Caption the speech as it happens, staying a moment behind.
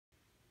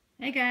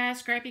Hey guys,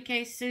 Scrappy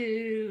K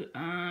Sue.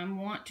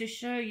 Want to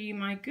show you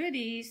my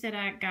goodies that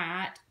I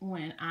got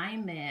when I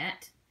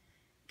met,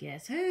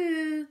 guess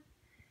who?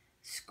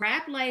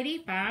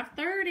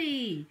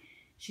 Scraplady530.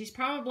 She's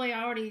probably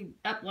already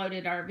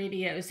uploaded our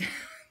videos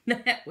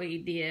that we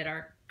did,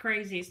 our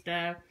crazy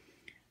stuff.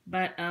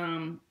 But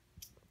I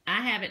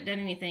haven't done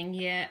anything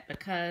yet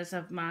because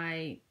of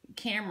my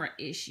camera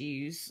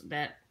issues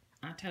that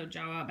I told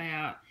y'all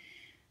about.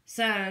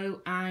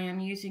 So I am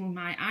using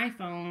my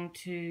iPhone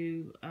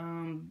to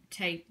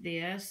tape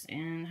this,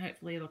 and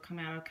hopefully it'll come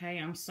out okay.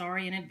 I'm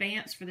sorry in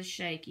advance for the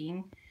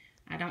shaking.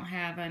 I don't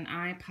have an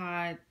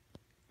iPod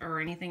or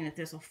anything that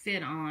this will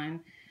fit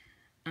on.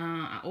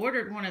 I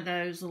ordered one of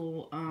those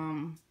little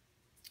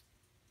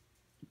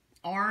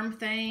arm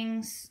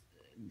things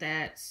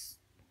that's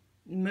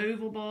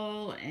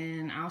movable,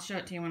 and I'll show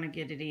it to you when I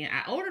get it in.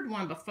 I ordered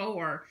one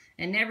before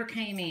and never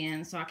came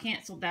in, so I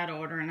canceled that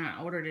order and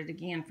I ordered it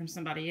again from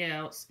somebody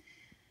else,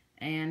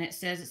 and it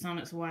says it's on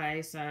its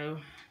way, so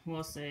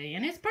we'll see.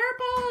 And it's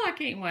purple. I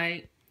can't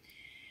wait.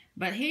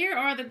 But here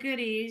are the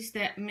goodies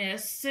that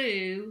Miss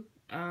Sue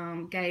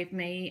gave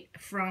me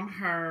from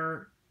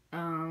her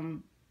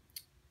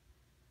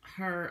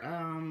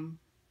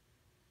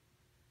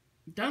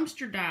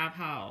dumpster dive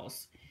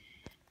hauls,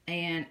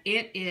 and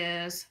it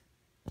is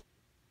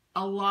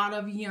a lot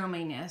of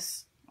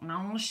yumminess, and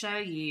I want to show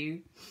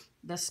you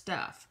the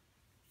stuff.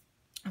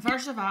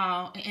 First of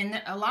all, and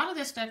a lot of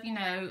this stuff, you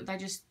know,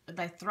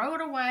 they throw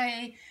it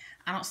away.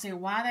 I don't see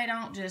why they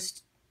don't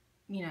just,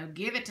 you know,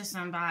 give it to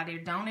somebody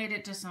or donate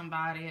it to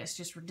somebody. It's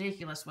just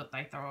ridiculous what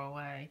they throw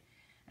away.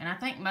 And I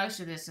think most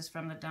of this is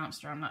from the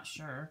dumpster. I'm not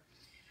sure.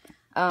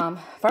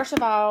 First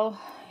of all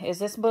is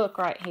this book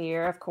right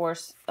here. Of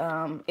course,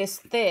 it's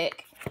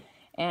thick,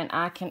 and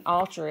I can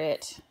alter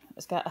it.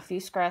 It's got a few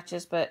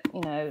scratches, but,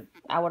 you know,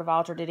 I would have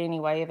altered it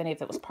anyway, even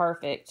if it was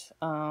perfect.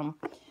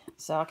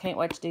 So I can't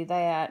wait to do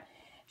that.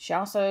 She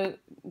also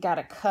got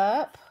a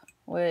cup,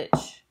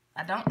 which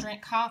I don't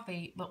drink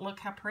coffee, but look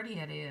how pretty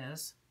it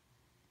is.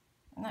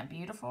 Isn't that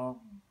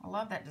beautiful? I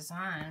love that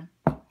design.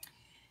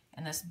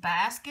 And this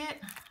basket,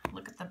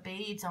 look at the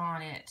beads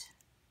on it.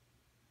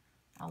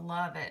 I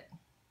love it.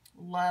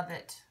 Love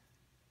it.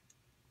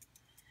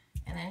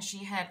 And then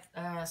she had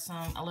a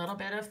little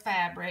bit of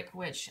fabric,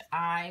 which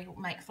I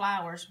make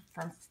flowers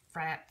from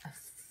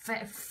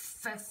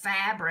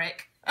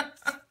fabric.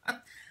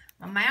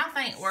 My mouth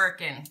ain't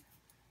working.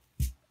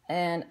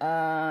 And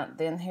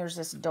then here's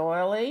this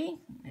doily.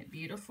 Isn't it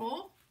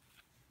beautiful?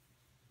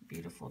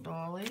 Beautiful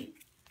doily.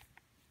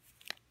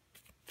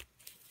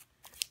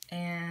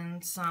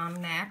 And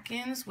some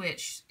napkins,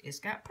 which it's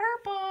got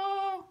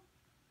purple.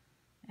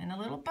 And a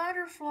little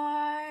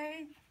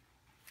butterfly.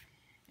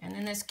 And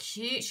then this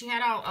cute, she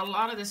had a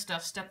lot of this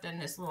stuff stuffed in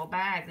this little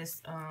bag.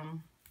 This,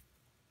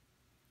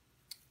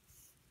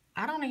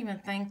 I don't even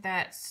think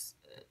that's,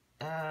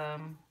 you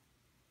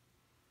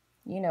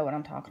know what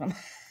I'm talking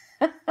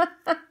about.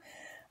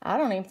 I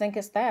don't even think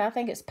it's that. I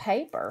think it's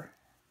paper.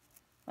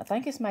 I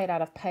think it's made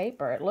out of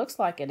paper. It looks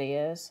like it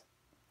is.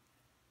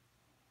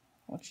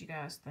 What you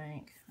guys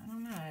think? I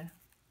don't know.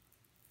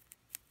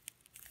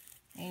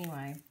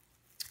 Anyway,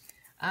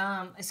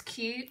 it's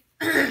cute.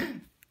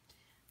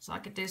 So I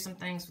could do some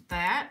things with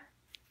that.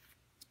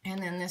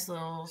 And then this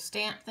little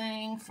stamp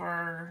thing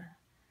for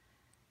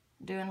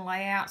doing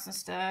layouts and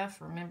stuff.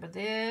 Remember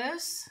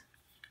this.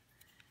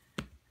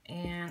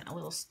 And a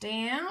little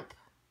stamp.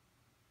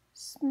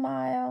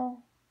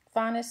 Smile.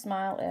 Finest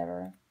smile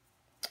ever.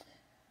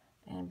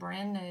 And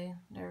brand new.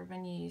 Never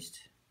been used.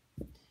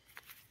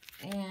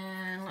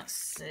 And let's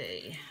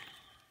see.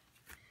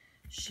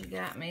 She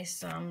got me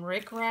some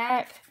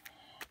rickrack.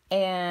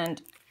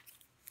 And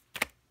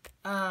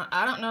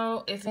I don't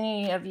know if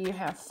any of you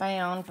have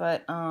found,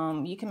 but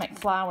you can make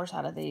flowers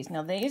out of these.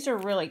 Now, these are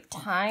really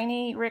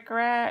tiny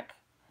rickrack,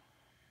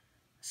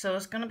 so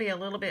it's going to be a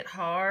little bit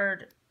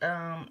hard.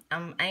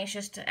 I'm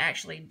anxious to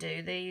actually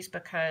do these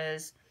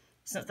because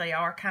since they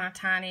are kind of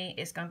tiny,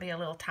 it's going to be a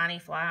little tiny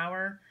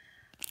flower.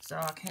 So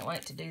I can't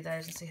wait to do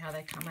those and see how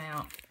they come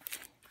out.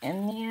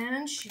 And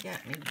then she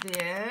got me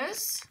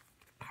this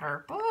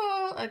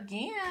purple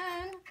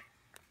again.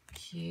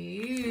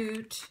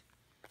 Cute.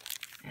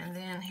 And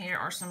then here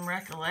are some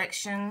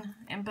recollection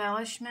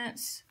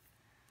embellishments,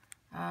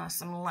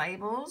 some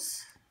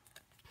labels,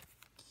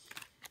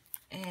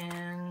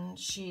 and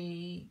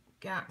she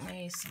got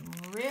me some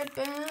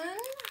ribbon,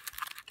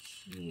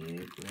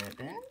 cute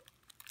ribbon,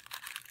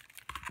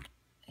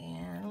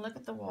 and look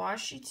at the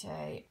washi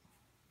tape.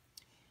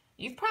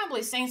 You've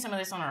probably seen some of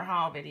this on her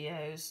haul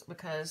videos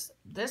because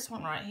this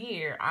one right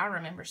here I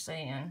remember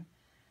seeing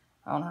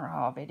on her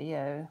haul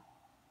video.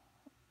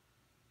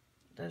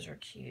 Those are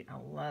cute. I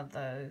love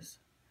those.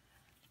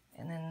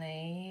 And then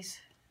these.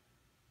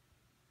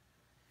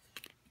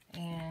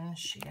 And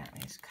she got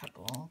me a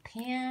couple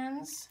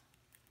pens.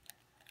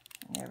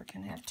 I never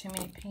can have too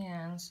many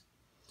pens.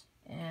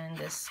 And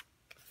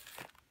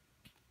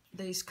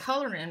these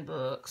coloring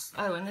books.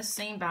 Oh, and this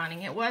seam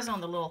binding. It was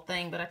on the little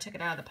thing, but I took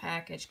it out of the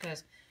package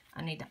because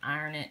I need to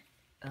iron it.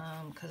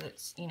 Because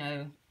it's, you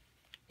know,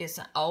 it's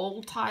an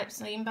old type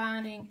seam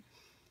binding,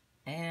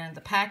 and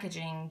the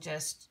packaging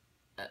just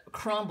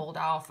crumbled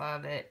off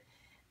of it,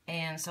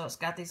 and so it's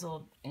got these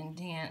little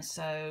indents.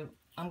 So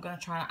I'm going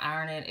to try to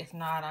iron it. If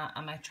not,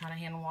 I may try to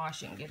hand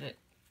wash it and get it,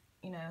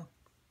 you know,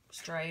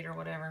 straight or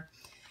whatever.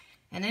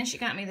 And then she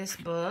got me this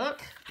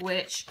book,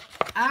 which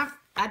I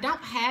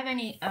don't have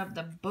any of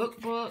the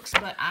books,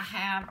 but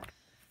I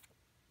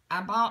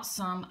bought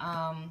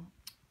some,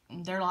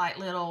 they're like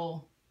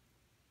little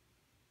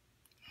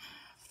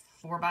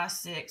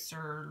 4x6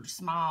 or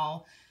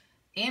small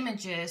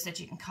images that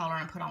you can color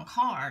and put on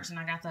cards. And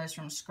I got those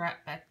from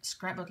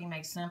Scrapbooking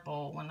Made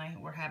Simple when they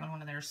were having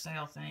one of their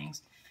sale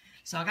things.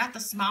 So I got the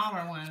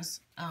smaller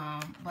ones,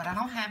 but I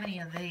don't have any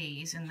of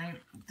these. And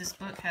this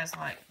book has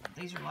like,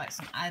 these are like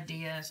some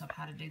ideas of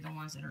how to do the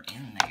ones that are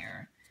in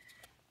there.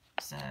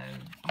 So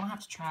I'm gonna have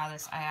to try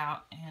this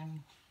out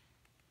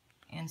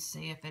and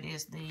see if it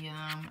is the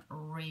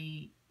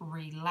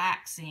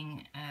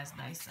relaxing as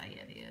they say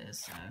it is.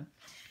 So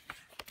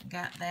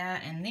got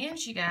that, and then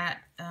she got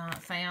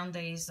found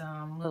these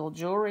little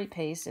jewelry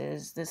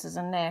pieces. This is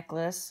a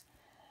necklace,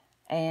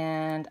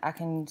 and I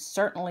can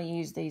certainly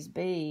use these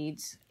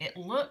beads. It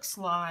looks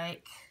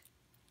like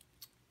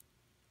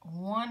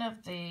one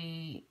of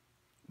the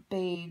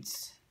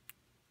beads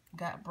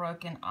got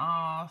broken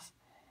off,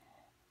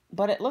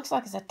 but it looks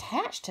like it's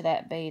attached to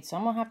that bead, so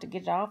I'm gonna have to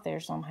get it off there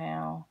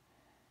somehow,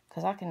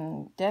 because I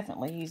can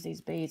definitely use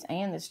these beads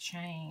and this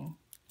chain.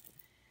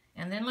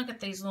 And then look at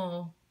these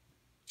little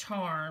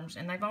charms,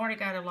 and they've already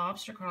got a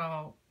lobster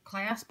claw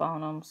clasp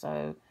on them,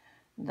 so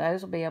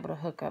those will be able to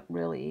hook up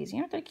really easy.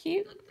 Aren't they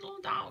cute? Look at the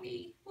little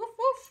doggy. Woof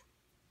woof.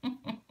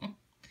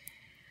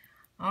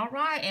 All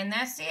right, and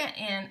that's it.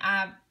 And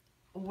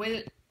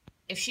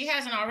if she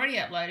hasn't already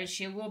uploaded,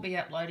 she will be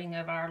uploading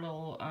of our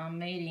little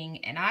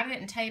meeting. And I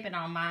didn't tape it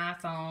on my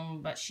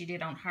phone, but she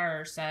did on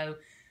hers, so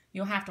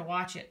you'll have to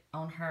watch it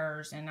on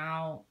hers, and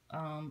I'll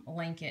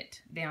link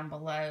it down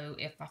below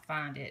if I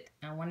find it.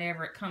 And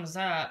whenever it comes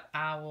up,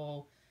 I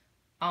will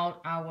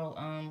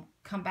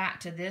come back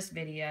to this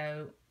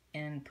video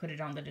and put it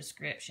on the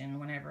description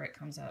whenever it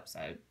comes up.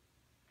 So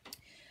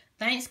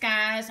thanks,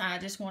 guys. I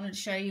just wanted to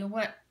show you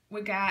what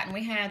we got, and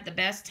we had the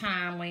best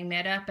time. We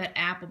met up at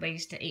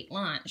Applebee's to eat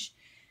lunch,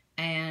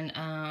 and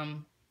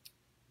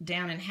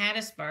down in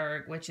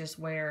Hattiesburg, which is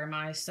where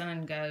my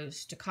son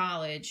goes to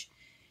college,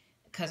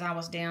 because I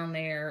was down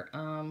there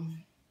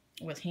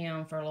with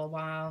him for a little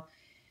while.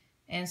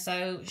 And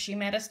so she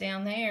met us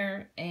down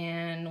there,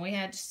 and we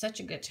had such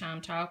a good time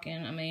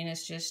talking. I mean,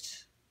 it's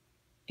just,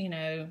 you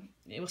know,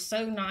 it was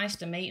so nice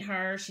to meet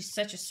her. She's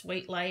such a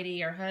sweet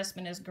lady. Her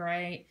husband is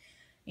great,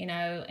 you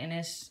know, and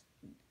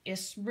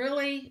it's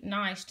really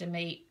nice to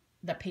meet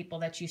the people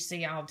that you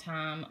see all the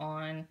time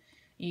on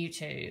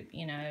YouTube,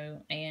 you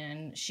know.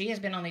 And she has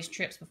been on these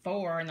trips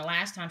before, and the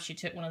last time she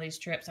took one of these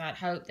trips, I'd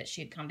hoped that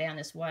she'd come down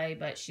this way,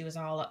 but she was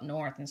all up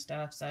north and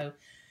stuff. So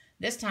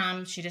this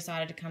time she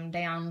decided to come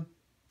down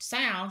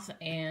south,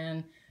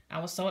 and I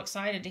was so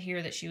excited to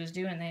hear that she was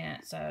doing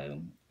that. So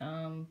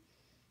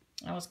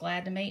I was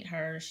glad to meet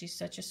her. She's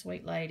such a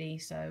sweet lady.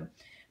 So,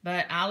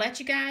 but I'll let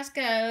you guys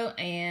go,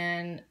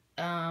 and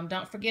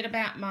don't forget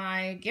about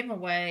my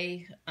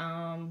giveaway.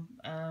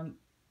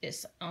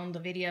 It's on the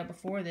video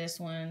before this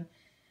one,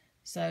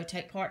 so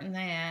take part in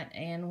that,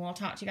 and we'll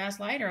talk to you guys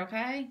later.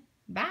 Okay,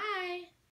 bye.